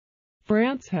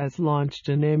France has launched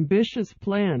an ambitious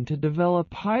plan to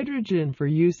develop hydrogen for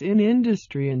use in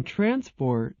industry and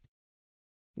transport,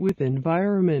 with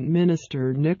Environment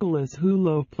Minister Nicolas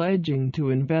Hulot pledging to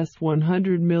invest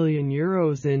 €100 million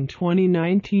in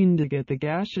 2019 to get the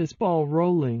gaseous ball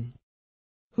rolling.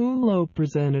 Hulot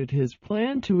presented his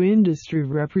plan to industry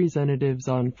representatives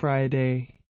on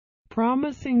Friday,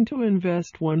 promising to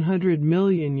invest €100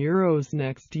 million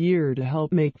next year to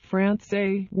help make France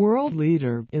a world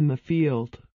leader in the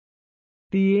field.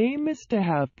 The aim is to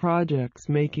have projects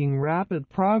making rapid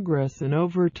progress and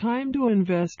over time to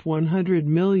invest €100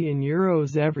 million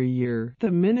every year,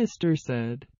 the minister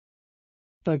said.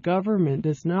 The government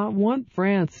does not want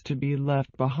France to be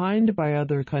left behind by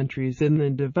other countries in the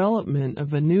development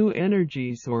of a new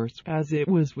energy source, as it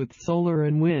was with solar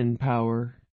and wind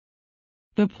power.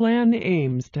 The plan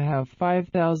aims to have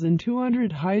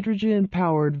 5,200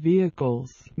 hydrogen-powered vehicles,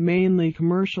 mainly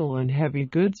commercial and heavy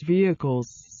goods vehicles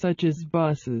such as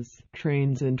buses,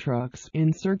 trains and trucks,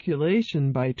 in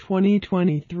circulation by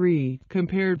 2023,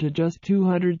 compared to just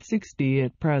 260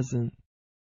 at present.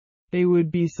 They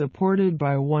would be supported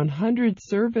by 100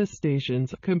 service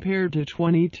stations, compared to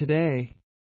 20 today.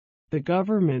 The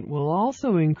government will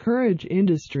also encourage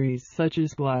industries such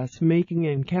as glass making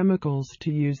and chemicals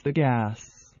to use the gas.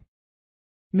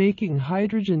 Making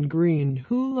hydrogen green.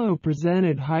 Hulot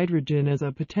presented hydrogen as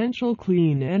a potential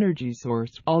clean energy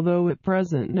source, although at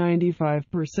present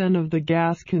 95% of the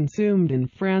gas consumed in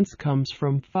France comes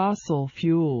from fossil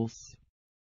fuels.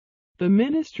 The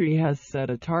ministry has set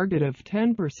a target of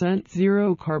 10%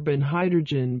 zero-carbon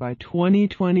hydrogen by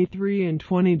 2023 and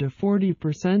 20 to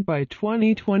 40% by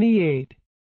 2028.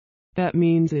 That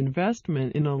means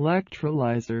investment in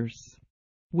electrolyzers,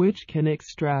 which can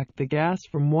extract the gas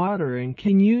from water and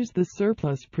can use the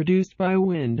surplus produced by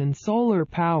wind and solar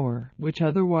power, which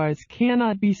otherwise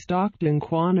cannot be stocked in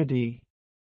quantity.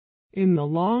 In the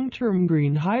long term,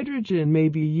 green hydrogen may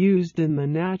be used in the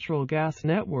natural gas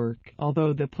network,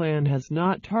 although the plan has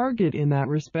not target in that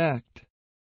respect.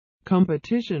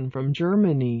 Competition from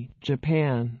Germany,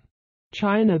 Japan,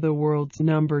 China. The world's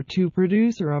number 2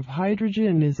 producer of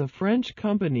hydrogen is a French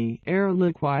company, Air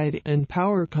Liquide, and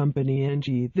power company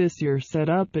Engie this year set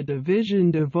up a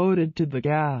division devoted to the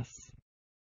gas,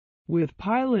 with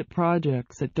pilot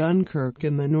projects at Dunkirk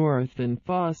in the north and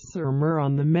Fos-sur-Mer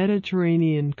on the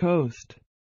Mediterranean coast.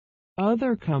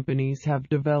 Other companies have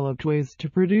developed ways to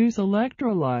produce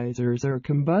electrolyzers or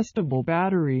combustible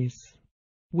batteries,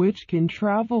 which can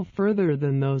travel further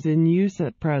than those in use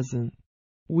at present.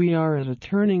 We are at a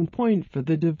turning point for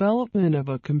the development of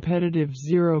a competitive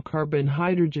zero-carbon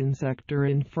hydrogen sector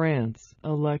in France,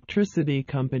 electricity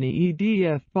company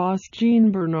EDF boss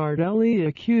Jean-Bernard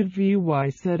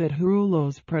Lévy said at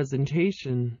Hulot's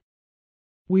presentation.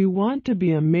 We want to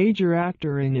be a major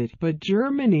actor in it, but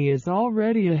Germany is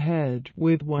already ahead,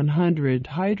 with 100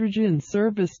 hydrogen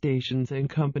service stations and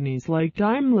companies like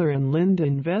Daimler and Linde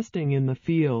investing in the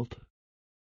field.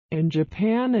 And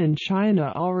Japan and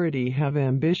China already have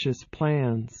ambitious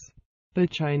plans. The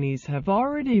Chinese have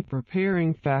already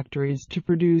preparing factories to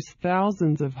produce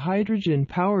thousands of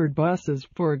hydrogen-powered buses,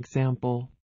 for example.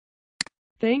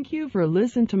 Thank you for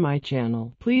listening to my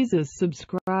channel. Please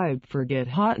subscribe for get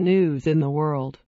hot news in the world.